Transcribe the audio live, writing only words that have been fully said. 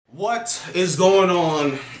What is going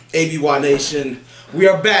on, ABY Nation? We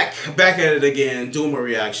are back at it again, doing more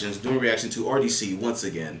reactions, doing a reaction to RDC once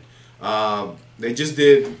again. They just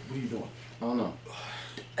did. What are you doing? I don't know.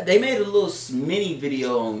 They made a little mini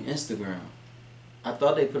video on Instagram. I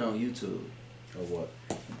thought they put it on YouTube. Or what?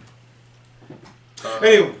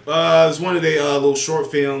 Anyway, it's one of the little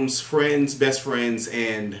short films, Friends, Best Friends,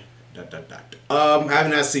 and ... I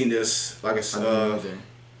have not seen this. Like I said,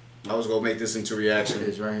 I was gonna make this into reaction. It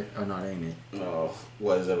is right. Oh no, that ain't it. Oh,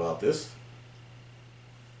 what is it about this?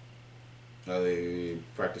 They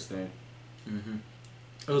practice thing.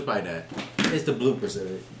 It was probably that. It's the bloopers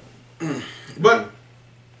of it. But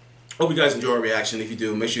hope you guys enjoy our reaction. If you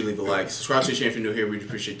do, make sure you leave a like. Subscribe to the channel if you're new here. Really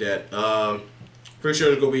appreciate that. Pretty sure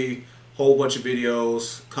there's gonna be a whole bunch of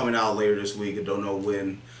videos coming out later this week. I don't know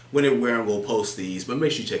when and where we'll post these, but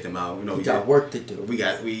make sure you check them out. You know, we got work to do. We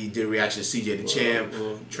did a reaction to CJ the Champ,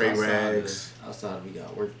 Trey Rags. Outside, we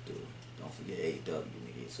got work to do. Don't forget AW,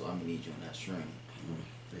 nigga. So I'm gonna need you on that stream.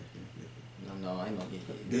 No, I ain't gonna get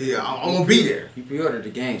you. Yeah, I'm gonna be there. You pre-ordered the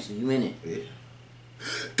game, so you in it. Yeah.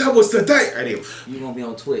 That was the day. Anyway. You gonna be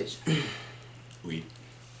on Twitch.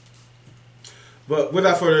 But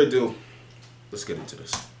without further ado, let's get into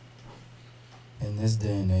this. In this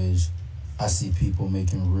day and age, I see people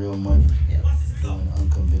making real money doing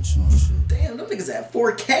unconventional shit. Damn, them niggas at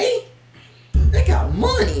 4K? They got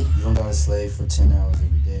money. You don't gotta slave for 10 hours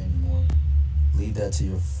every day anymore. Leave that to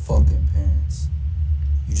your fucking parents.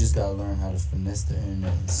 You just gotta learn how to finesse the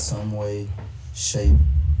internet in some way, shape,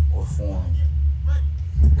 or form.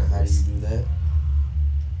 But how do you do that?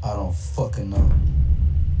 I don't fucking know.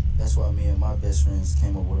 That's why me and my best friends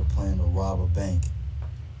came up with a plan to rob a bank.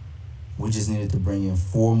 We just needed to bring in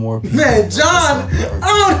 4 more people. Man, John!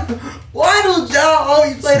 Why do John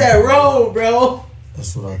always play that role, bro?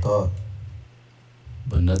 That's what I thought.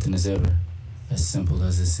 But nothing is ever as simple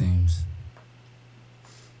as it seems.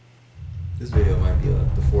 This video might be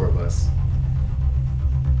the 4 of us.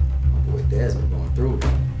 My boy Desmond going through it.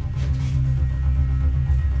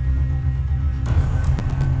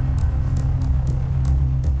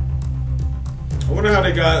 I wonder how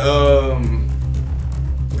they got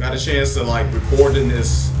a chance to like record in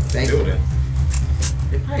this building.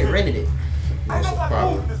 They probably rented it. Most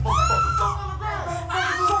probably.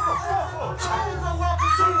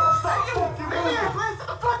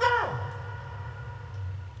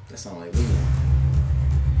 That sound like we.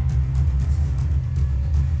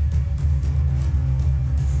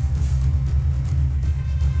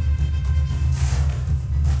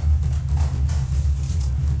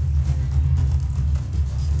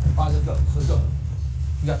 Alright, let's go.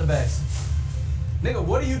 You got the bags. Nigga,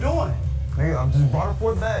 what are you doing? Nigga, I'm just brought a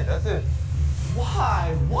 4th bag, that's it.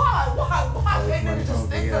 Why? Can't nigga just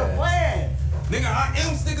stick to the plan? Nigga, I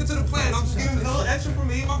am sticking to the plan. I'm just giving a little extra for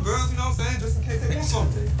me and my girls, you know what I'm saying? Just in case they want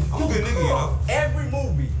something. I'm a good nigga, you know? Every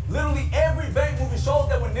movie, literally every bank movie shows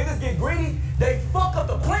that when niggas get greedy, they fuck up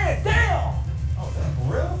the plan. Damn! Oh, damn,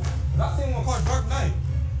 for real? I seen one called Dark Knight.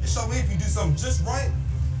 It showed me if you do something just right,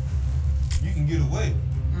 you can get away.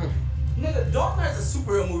 Nigga, Dark Knight's a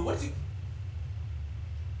superhero movie. What you...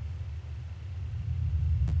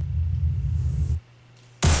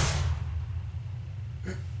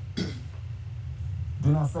 Do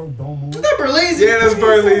not say don't move. Is that Berleezy? Yeah, that's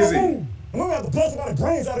Berleezy. I'm gonna have to bust a lot of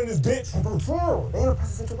brains out in this bitch. Bro, chill. They in a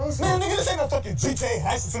pressure situation. Man, nigga, this ain't no fucking GTA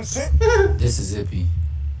heist or some shit. This is Zippy.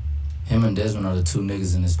 Him and Desmond are the 2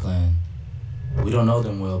 niggas in this plan. We don't know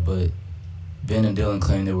them well, but Ben and Dylan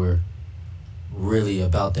claim they were really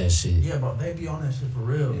about that shit. Yeah, bro, they be on that shit for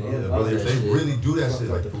real, bro. Yeah, bro, they really do that shit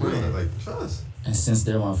like for real. Like, trust. And since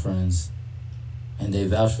they're my friends, and they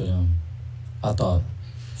vouch for them, I thought,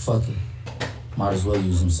 fuck it. Might as well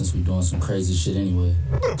use them since we doing some crazy shit anyway.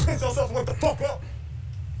 You better pinch yourself and wake the fuck up.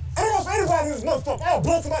 I don't want anybody in this motherfucker. I'll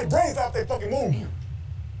blow somebody's brains out if they fucking move.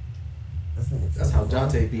 That's how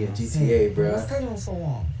Jonte be in GTA, bro. What's taking them so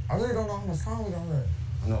long? I really don't know how much time we got left.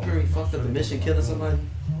 Remember he fucked up the mission killing somebody?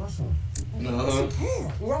 Listen.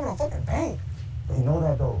 Listen, we're robbing a fucking bank. They know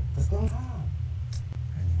that though. Just give them time.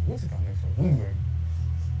 We just gotta make sure we ready.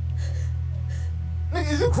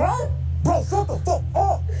 Nigga, is you crying? Bro, shut the fuck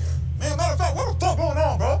up. Man, matter of fact, what the fuck going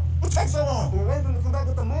on, bro? What takes so long? We're waiting to come back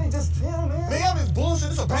with the money. Just chill, man. Man, y'all this bullshit.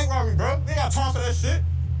 This a bank robbery, bro. They ain't got time for that shit.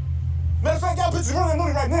 Matter of fact, y'all bitches running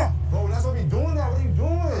money right now. Bro, that's what we doing now. What are you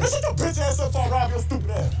doing? Man, shut your bitch ass up so I rob your stupid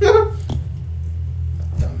ass.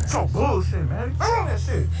 So bullshit, man. I want that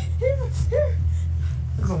shit.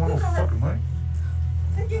 Niggas don't want no fucking money.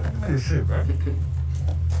 Give me this shit, bro. Man,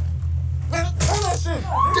 I want that shit.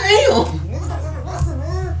 Damn! Niggas, listen,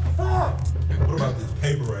 man. Fuck. What about this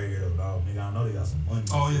paper right here, dog? Nigga, I know they got some money.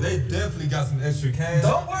 Oh, yeah, they definitely got some extra cash.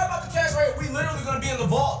 Don't worry about we literally gonna be in the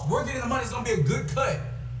vault. We're getting the money. It's gonna be a good cut.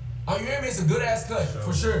 Oh, you hear me? It's a good ass cut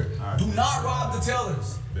for sure. Right. Do not rob the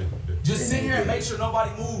tellers. Just sit here and make sure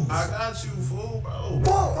nobody moves. I got you, fool, bro.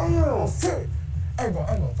 Whoa, shit. Hey, bro,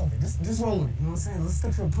 fuck it. Just roll it. You know what I'm saying? Let's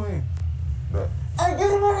stick to a plan. Hey, get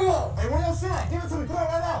the money up. Hey, where your shit? Give it to the club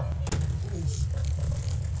right now.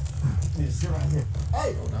 Need to sit right here.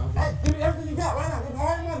 Hey, give me everything you got right now. Give me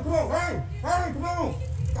all your money. Come on, Ryan, come on.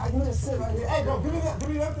 God, you just sit right here. Hey, bro, give me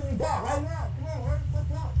everything you got right now. Come on, Ryan, let's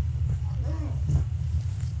go.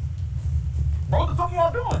 Bro, what the fuck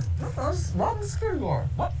y'all doing? I'm just robbing the security guard.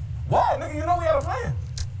 What? Why, nigga? You know we had a plan.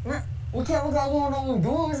 Man, we can't look out going on what we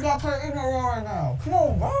doing. We just gotta play ignorant role right now. Come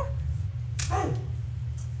on, bro. Hey.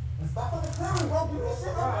 Stop fucking playing, bro. Give me this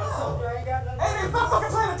shit right now. Hey, stop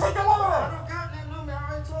fucking playing and take that wallet out. I don't got that number. I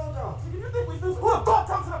already told y'all. You think we do? Who the fuck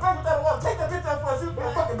comes to the bank with that wallet? Take that bitch out for us. You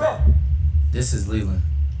a fucking bet. This is Leland,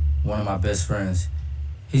 one of my best friends.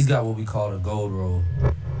 He's got what we call the gold roll.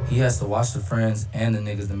 He has to watch the friends and the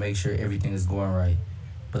niggas to make sure everything is going right.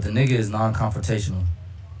 But the nigga is non-confrontational.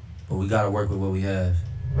 But we gotta work with what we have.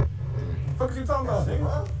 What the fuck are you talking about,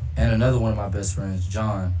 nigga? And another one of my best friends,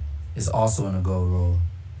 John, is also in the gold roll.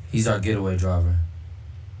 He's our getaway driver.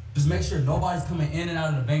 Just make sure nobody's coming in and out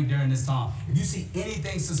of the bank during this time. If you see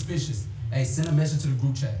anything suspicious, hey, send a message to the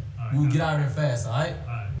group chat. Right, we'll get out of there fast, all right? All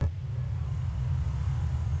right.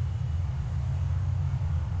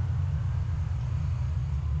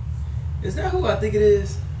 Is that who I think it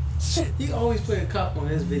is? Shit. He always play a cop on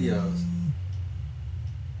his videos.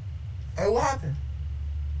 Hey, what happened?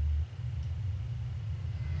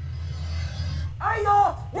 Hey,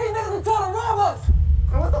 y'all! These niggas are trying to rob us!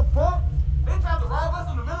 Hey, what the fuck? They tried to rob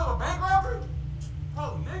us in the middle of a bank robbery?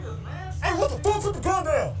 Oh, niggas, man. Hey, what the fuck? Put the gun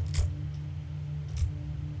down.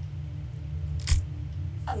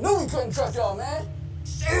 I knew we couldn't trust y'all, man.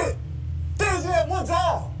 Shit. There's you had one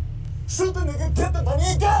job. Shoot the nigga, get the money,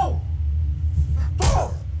 and go.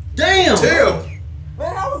 Fuck. Damn!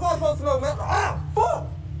 Man, how was I supposed to know, man? Ah, fuck!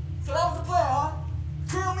 So that was the plan, huh?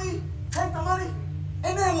 Kill me, take the money,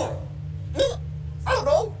 and then what? Nigga, I don't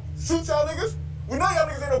know. Shoot y'all niggas. We know y'all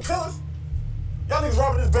niggas ain't no killers. Y'all niggas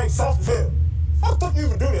robbing this bank soft as hell. How the fuck you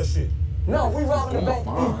even do that shit? No, we robbing the bank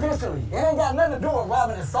efficiently. It ain't got nothing to do with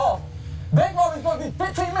robbing it soft. Bank robbery's gonna be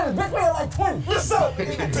 15 minutes. Bitch, we had like 20. What's up? You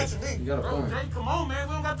bitching me. You got a point. Jay, come on, man.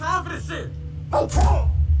 We don't got time for this shit. No time.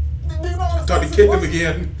 Do you know what Thought he kicked him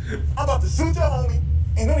again. I'm about to shoot your homie,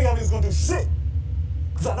 and none of y'all niggas gonna do shit.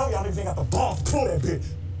 Cause I know y'all niggas ain't got the balls to pull that bitch.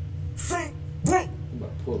 See? Wait.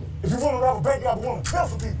 If you wanna rob a bank, you gotta wanna kill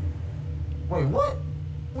some people. Wait, what?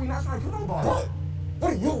 We not trying to kill nobody. What?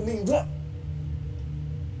 What do you mean, what?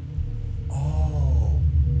 Oh.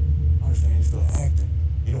 I understand you're still acting.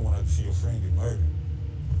 You don't wanna see your friend get murdered.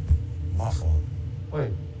 My fault.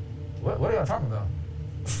 Wait, what are y'all talking about?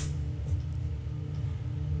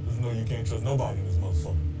 Just know you can't trust nobody in this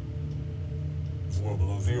motherfucker. This world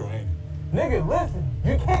below zero, ain't it? Nigga, listen.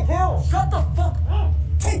 You can't kill him. Shut the fuck up.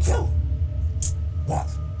 Can't kill him. What?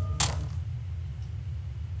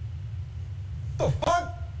 The fuck?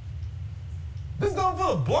 This gun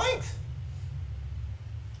full of blanks?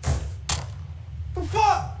 The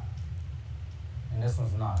fuck? And this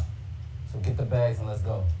one's not. So get the bags and let's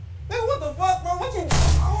go. Man, what the fuck, bro? What you doing?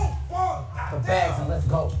 Oh, fuck. The bags and let's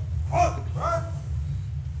go. Fuck, bro.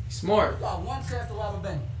 Smart. Y'all got one chance to rob a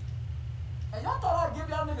bank. And y'all thought I'd give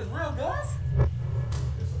y'all niggas real guns?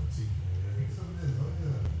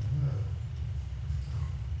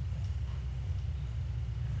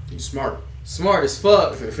 He's smart. Smart as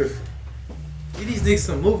fuck. Give these niggas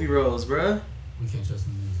some movie roles, bruh. We can't trust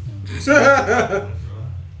them niggas.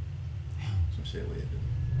 Some shit weird.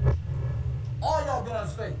 All y'all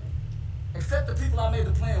guns fake. Except the people I made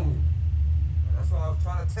the plan with. That's what I was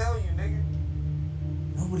trying to tell you, nigga.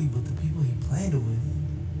 Nobody but the people he planned it with.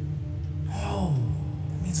 Oh,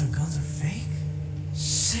 that means our guns are fake?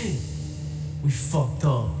 Shit. We fucked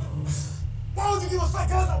up. Why would you give us fake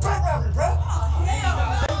guns on bank robbery, bro?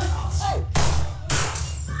 Hey!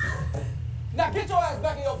 Now get your ass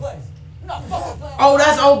back in your place. You're not fucking playing. Oh,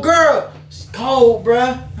 that's old girl. She's cold,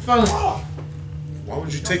 bruh. I found her. Why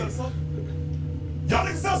would you take him? Y'all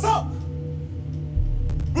niggas set us up.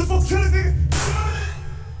 We're supposed to kill this nigga.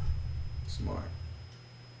 Smart.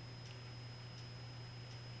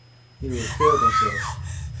 He really killed himself.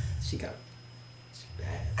 She bad.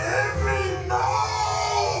 Every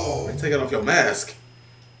no. They taking off your mask.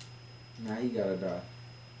 Nah, he gotta die.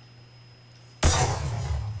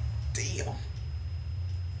 Damn.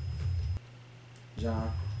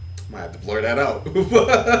 John. Might have to blur that out.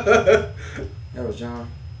 That was John.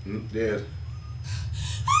 Yeah.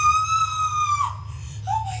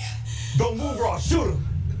 Don't move or I'll shoot him.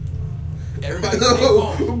 Everybody stay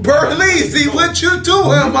calm. Berleezy, what you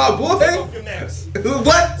doing, my boy? Take off your mask.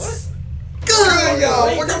 What's good, y'all?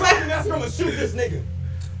 Take off your mask, I'm gonna shoot this nigga.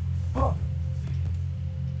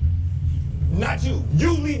 Not you.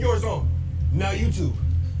 You leave yours on. Now you two,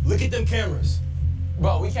 look at them cameras.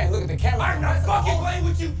 Bro, we can't look at the camera. I'm not fucking playing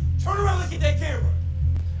with you. Turn around, look at that camera.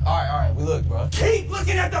 All right, we look, bro. Keep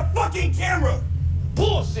looking at the fucking camera.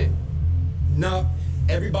 Bullshit. Now,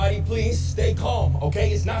 everybody please stay calm,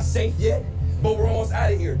 okay? It's not safe yet, but we're almost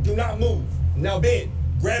out of here. Do not move. Now, Ben,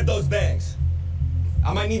 grab those bags.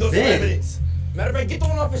 I might need those for evidence. Matter of fact, get the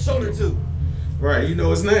one off his shoulder, too. Right, you know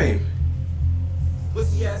his name.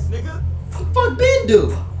 Pussy ass nigga. What the fuck Ben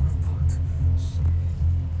do?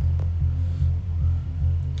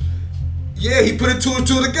 Yeah, he put it 2 and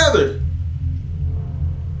 2 together.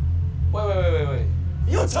 Wait.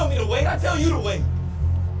 You don't tell me to wait, I tell you to wait.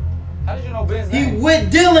 How did you know Ben's He name?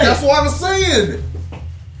 with Dylan. That's what I was saying.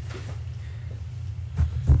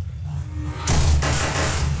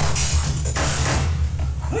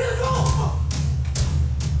 Where'd it go?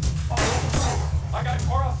 I got a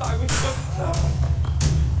car outside, we can go.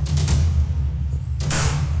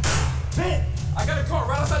 Ben, I got a car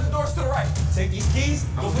right outside the doors to the right. Take these keys,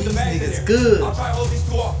 go put the bags in there. Good. I'll try to hold these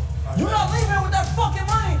two off. You're not leaving with that fucking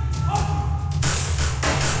money.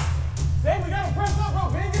 Dang, we gotta press up, bro.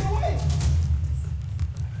 We ain't getting away.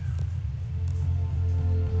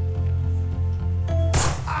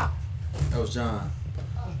 That was John.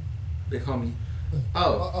 They call me.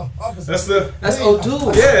 Oh, That's the. that's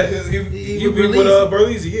O2. Yeah, he with be with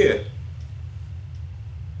Berleezy. Yeah.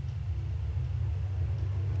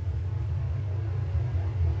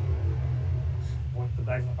 Want the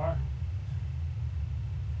bags in the car?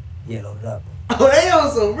 Yeah, load it up. Oh, they on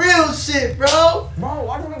some real shit, bro. Bro,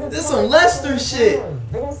 why do we get This some Lester shit.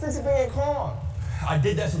 They gonna fix it for your car. I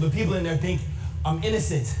did that so the people in there think I'm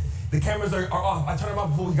innocent. The cameras are off. I turned them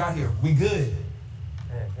off before we got here. We good.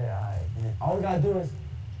 Yeah, alright. All we gotta do is,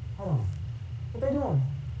 hold on. What they doing?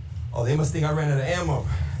 Oh, they must think I ran out of ammo.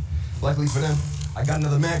 Luckily for them, I got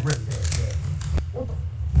another mag ready.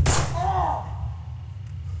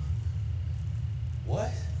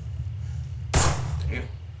 What? Damn.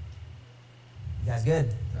 You guys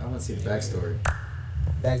good? I want to see the backstory.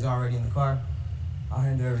 Bags already in the car. I'll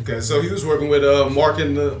handle everything. Okay, so he was working with Mark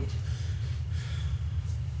and the.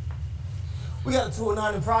 We got a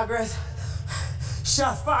 209 in progress.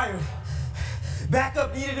 Shots fired.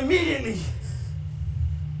 Backup needed immediately.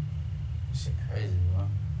 Shit crazy, bro.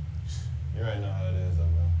 You already know how it is, though,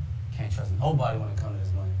 bro. Can't trust nobody when it comes to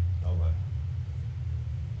this money. Nobody.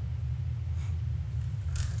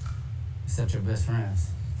 Except your best friends.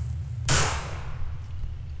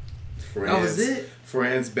 Friends, That was it?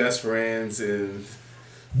 Friends, best friends, and.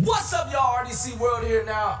 What's up, y'all? RDC World here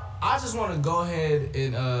now. I just want to go ahead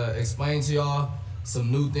and explain to y'all some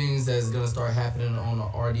new things that's gonna start happening on the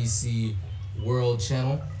RDC World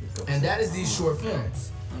channel, and that is these short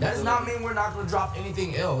films. That does not mean we're not gonna drop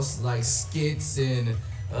anything else like skits and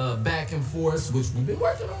back and forth, which we've been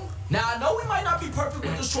working on. Now I know we might not be perfect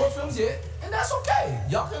with the short films yet, and that's okay.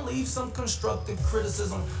 Y'all can leave some constructive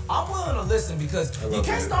criticism. I'm willing to listen because you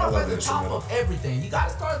can't start at the top of everything. You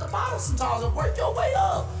gotta start at the bottom sometimes and work your way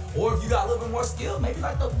up. Or if you got a little bit more skill, maybe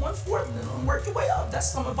like the 1/4 and then work your way up.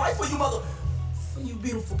 That's some advice for you for you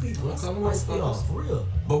beautiful people. That's some advice for y'all, for real.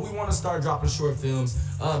 But we want to start dropping short films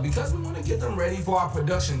because we want to get them ready for our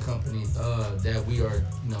production company that we are,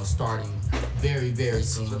 starting very, very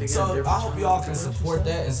soon. So I hope y'all can support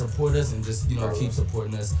that and support us and just, keep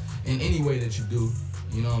supporting us in any way that you do.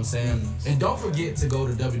 You know what I'm saying? And don't forget to go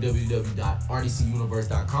to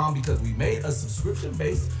www.rdcuniverse.com because we made a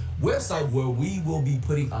subscription-based website where we will be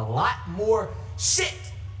putting a lot more shit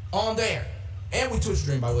on there. And we Twitch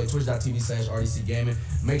stream, by the way, twitch.tv/RDC Gaming.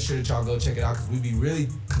 Make sure that y'all go check it out because we be really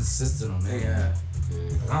consistent on that. Yeah.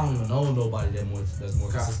 I don't even know nobody that's more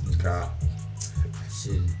consistent.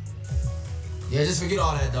 Shit. Yeah, just forget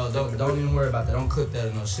all that though. Don't even worry about that. Don't click that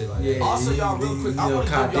or no shit like that. Also, y'all, real quick, I want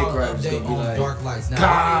to give y'all an update on Dark Lights.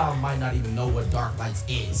 Now, y'all might not even know what Dark Lights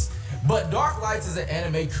is, but Dark Lights is an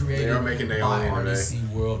anime created by RDC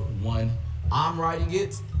World 1. I'm writing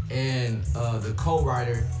it, and the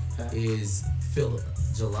co-writer is Philip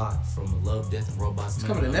Jalot from Love, Death, and Robots. It's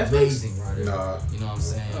coming to Netflix? Amazing writer. Nah. You know what I'm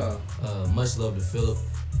saying? Much love to Philip.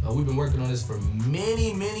 We've been working on this for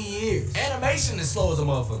many, many years. Animation is slow as a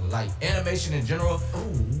motherfucker. Like, animation in general.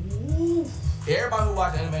 Ooh. everybody who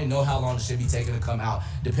watch anime know how long the shit be taking to come out,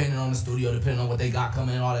 depending on the studio, depending on what they got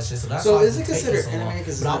coming and all that shit. So that's why is it it's taking considered so long.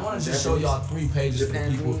 anime? But I want to just show y'all 3 pages Japan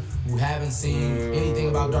for the people who haven't seen anything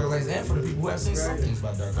about Dark Lights, and for the people who have seen some things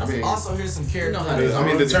about Dark Lights. Also, here's some characters. I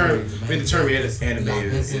mean, the term anime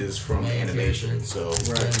is from animation. So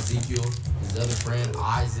friend Ezekiel, his other friend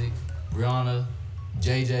Isaac, Brianna,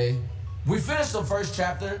 JJ. We finished the first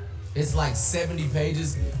chapter. It's like 70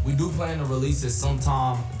 pages. We do plan to release it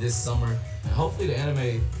sometime this summer. And hopefully the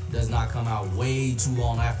anime does not come out way too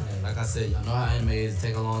long after that. Like I said, y'all know how anime is. It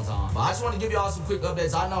take a long time. But I just want to give y'all some quick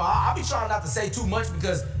updates. I know I'll be trying not to say too much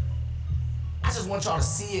because I just want y'all to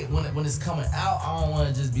see it when it's coming out. I don't want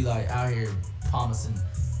to just be like out here promising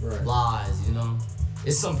lies, you know?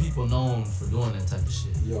 It's some people known for doing that type of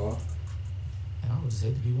shit. Y'all. And I would just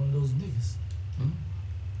hate to be one of those niggas. You know?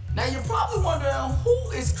 Now you're probably wondering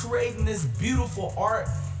who is creating this beautiful art,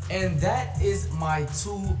 and that is my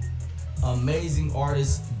 2 amazing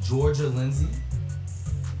artists, Georgia Lindsay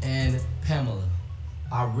and Pamela.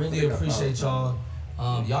 I really appreciate y'all.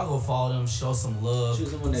 Y'all go follow them, show some love,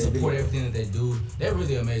 support everything that they do. They're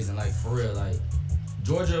really amazing, like for real. Like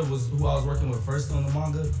Georgia was who I was working with first on the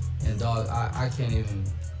manga, and dog, I can't even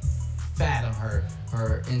fathom her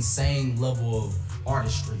insane level of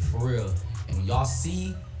artistry, for real. And when y'all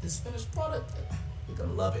see this finished product, you're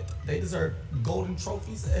gonna love it. They deserve golden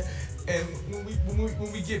trophies, and when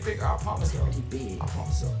we get bigger, I promise y'all. I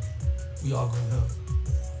promise y'all, we all going up.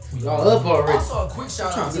 Y'all up already. Also, a quick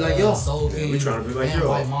shout out to like y'all. Soul King we trying to be like and y'all.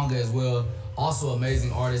 White Manga as well. Also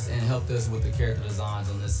amazing artists and helped us with the character designs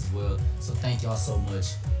on this as well. So thank y'all so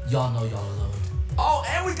much. Y'all know y'all are loved. Oh,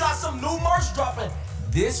 and we got some new merch dropping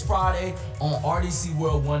this Friday on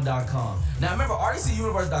RDCWorld1.com. Now remember,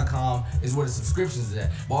 RDCUniverse.com is where the subscriptions is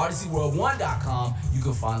at. But RDCWorld1.com, you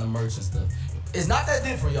can find the merch and stuff. It's not that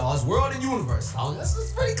different, y'all. It's World and Universe. Oh, this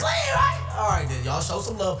is pretty clean, right? All right, then. Y'all show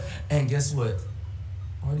some love. And guess what?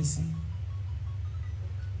 RDC,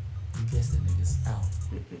 you guessed it, niggas, out.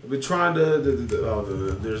 we're trying to.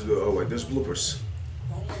 There's bloopers.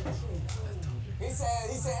 He said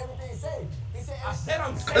everything's safe. He said I said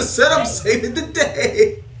I'm safe. I said I'm saving the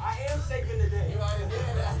day. I am saving the day.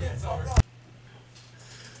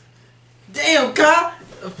 Damn, Kyle.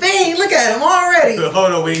 Fiend, look at him already.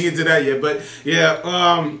 Hold on, we ain't get to that yet. But yeah,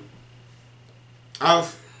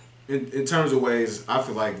 in terms of ways, I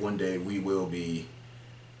feel like one day we will be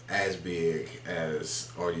as big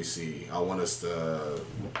as RDC. I want us to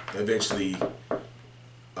eventually,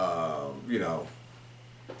 grind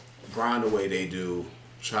the way they do.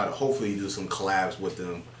 Try to hopefully do some collabs with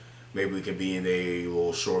them. Maybe we can be in their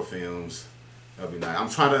little short films. That'd be nice. I'm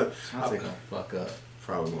trying to. I'll take a fuck up.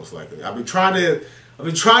 Probably most likely. I've been trying to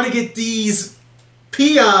get these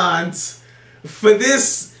peons for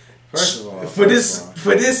this. First of all, for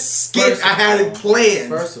this skit I had it planned.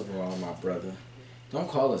 First of all, my brother, don't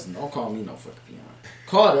call me no fucking peon.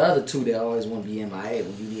 Call the other 2 that always want to be MIA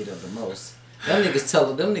when you need them the most. Them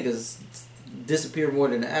niggas disappear more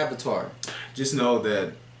than the Avatar. Just know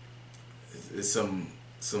that it's gonna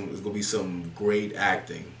be some great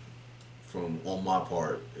acting on my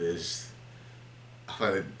part.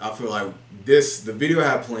 I feel like the video I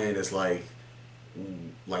have planned is like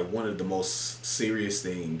one of the most serious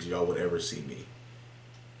things y'all would ever see me.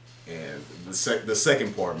 And the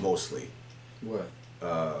second part mostly. What?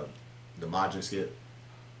 The Majin skit.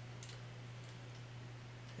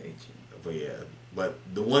 But yeah, but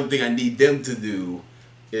the one thing I need them to do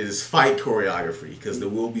is fight choreography, because there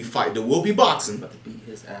will be boxing. I'm about to beat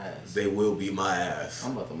his ass. They will beat my ass.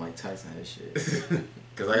 I'm about to Mike Tyson his shit.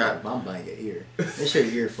 Cause I'm biting your ear. This your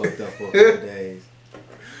ear fucked up for a couple days.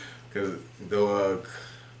 Cause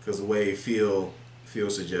the way Phil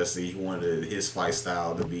suggested, he wanted his fight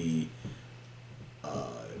style to be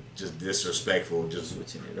just disrespectful, just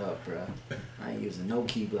switching it up, bro. I ain't using no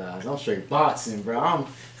key blast. I'm straight boxing, bro.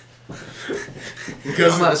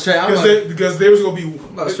 Because there was gonna be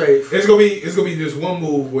it's gonna be this one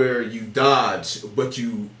move where you dodge, but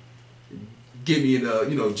you get me in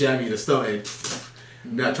the jam me in the stomach,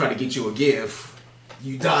 and not try to get you again.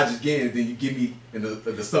 You dodge again, then you give me in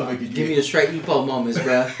the stomach. Give me the straight Epo moments,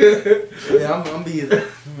 bro. Yeah, I'm be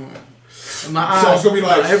my eyes. So it's gonna be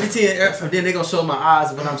like then they gonna show my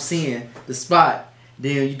eyes when I'm seeing the spot.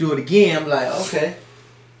 Then you do it again. I'm like, okay.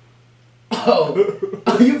 Oh,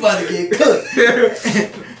 you about to get cooked.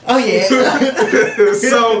 Oh yeah.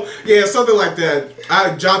 So yeah, something like that.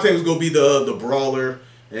 Jonte was gonna be the brawler,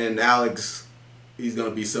 and Alex, he's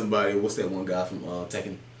gonna be somebody. What's that one guy from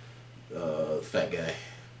Tekken? Fat guy.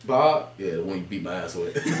 Bob? Yeah, the one you beat my ass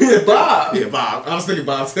with. Bob? Yeah, Bob. I was thinking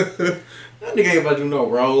Bob. That nigga ain't about to do no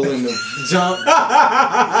rolls and the jump.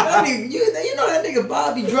 That nigga, you know that nigga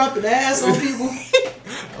Bob be dropping ass on people?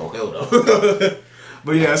 Oh, hell no.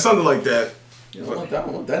 But yeah, something like that. I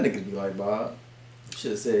don't want that nigga to be like Bob.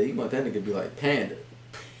 Should have said, you want that nigga to be like Panda.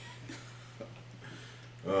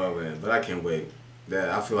 Oh, man. But I can't wait. That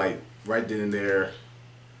I feel like right then and there,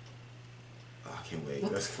 I can't wait.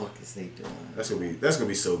 What the fuck is they doing? That's gonna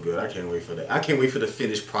be so good. I can't wait for that. I can't wait for the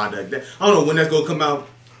finished product. I don't know when that's gonna come out.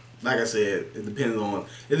 Like I said, it depends on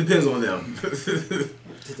them.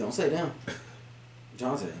 Just don't say them.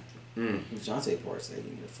 Jonte. Jonte part say you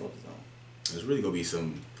need to focus on. It's really gonna be it's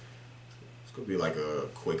gonna be like a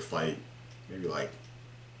quick fight. Maybe like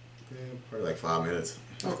probably like 5 minutes.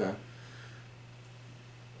 Okay.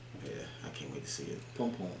 Yeah, I can't wait to see it.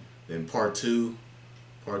 Pum pum. Then part two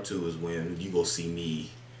is when you go see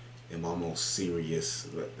me in my most serious.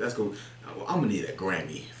 I'm gonna need a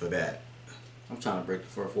Grammy for that. I'm trying to break the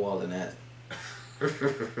fourth wall in that.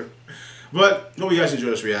 But hope you guys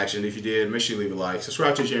enjoyed this reaction. If you did, make sure you leave a like.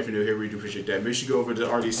 Subscribe to the channel if you're new here. We do appreciate that. Make sure you go over to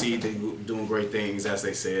RDC. They're doing great things, as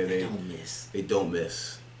they said. They don't miss. They don't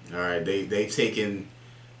miss. All right, they've taken.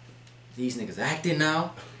 These niggas acting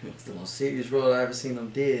now. It's the most serious role I ever seen them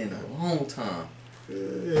did in a long time.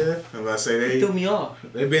 Yeah, I'm about to say they threw me off.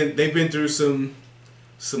 They've been through some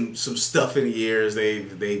stuff in the years.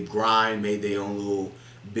 They grind, made their own little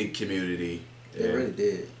big community. They really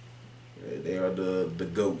did. They are the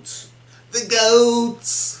goats. The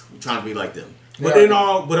goats. We're trying to be like them, but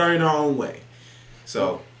are in our own way.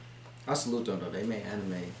 So I salute them though. They made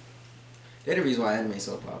anime. They're the reason why anime is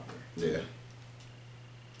so popular. Yeah.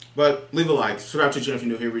 But leave a like, subscribe to the channel if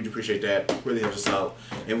you're new here. We do appreciate that. Really helps us out.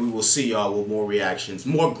 And we will see y'all with more reactions,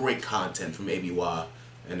 more great content from ABY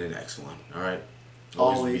in the next one. All right.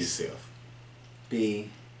 Always be yourself. Be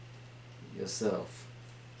yourself.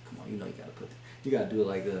 Come on, you know you gotta you gotta do it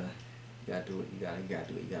like you gotta do it. You gotta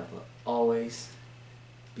do it. You gotta put always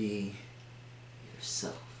be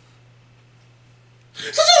yourself.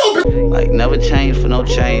 Like, never change for no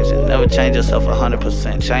change, and never change yourself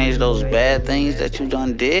 100%. Change those bad things that you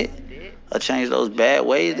done did, or change those bad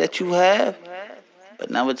ways that you have, but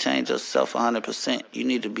never change yourself 100%. You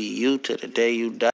need to be you to the day you die.